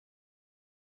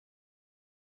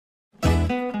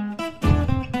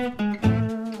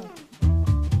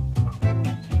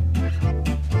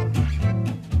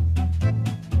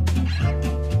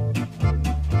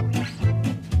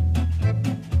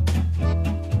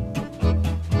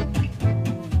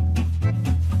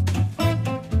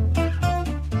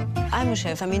I'm a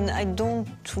chef. I mean, I don't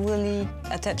really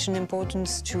attach an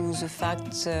importance to the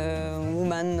fact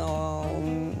woman or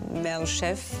male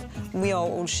chef. We are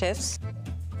all chefs.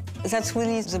 That's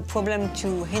really the problem to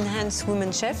enhance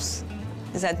women chefs.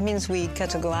 That means we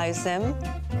categorize them.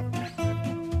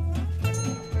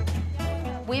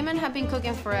 Women have been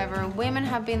cooking forever. Women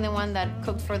have been the one that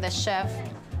cooked for the chef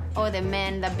or the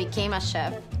man that became a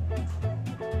chef.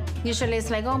 Usually it's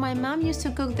like, oh, my mom used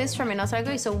to cook this for me. And I was like,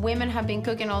 okay, so women have been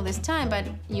cooking all this time, but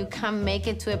you can't make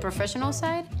it to a professional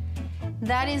side?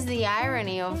 That is the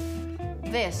irony of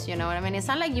this, you know what I mean? It's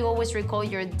not like you always recall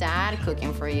your dad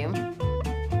cooking for you.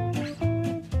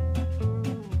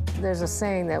 There's a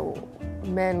saying that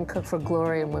men cook for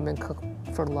glory and women cook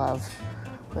for love.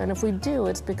 And if we do,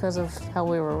 it's because of how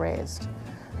we were raised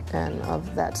and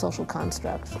of that social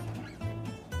construct.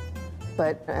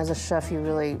 But as a chef, you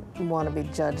really want to be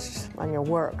judged on your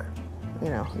work. You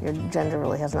know, your gender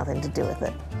really has nothing to do with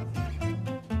it.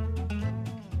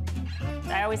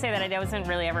 I always say that I wasn't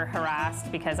really ever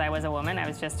harassed because I was a woman. I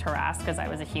was just harassed because I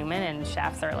was a human, and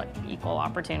chefs are like equal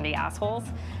opportunity assholes.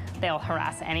 They'll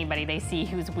harass anybody they see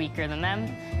who's weaker than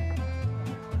them.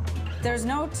 There's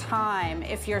no time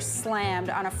if you're slammed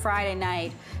on a Friday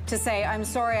night to say, I'm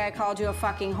sorry I called you a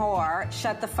fucking whore,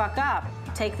 shut the fuck up.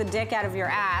 Take the dick out of your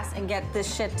ass and get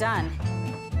this shit done.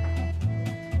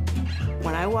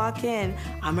 When I walk in,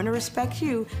 I'm gonna respect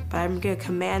you, but I'm gonna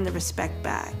command the respect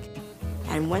back.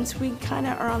 And once we kind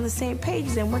of are on the same page,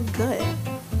 then we're good.